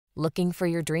Looking for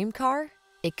your dream car?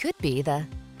 It could be the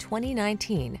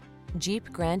 2019 Jeep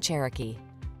Grand Cherokee.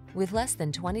 With less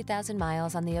than 20,000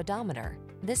 miles on the odometer,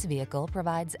 this vehicle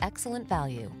provides excellent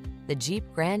value. The Jeep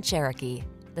Grand Cherokee,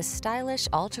 the stylish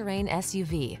all-terrain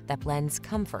SUV that blends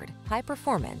comfort, high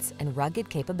performance, and rugged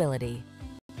capability.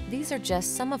 These are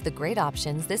just some of the great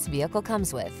options this vehicle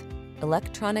comes with: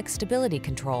 electronic stability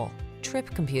control, trip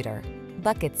computer,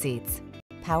 bucket seats,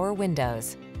 power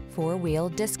windows, four-wheel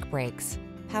disc brakes,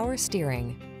 power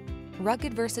steering.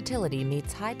 Rugged versatility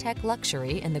meets high-tech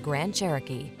luxury in the Grand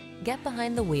Cherokee. Get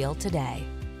behind the wheel today.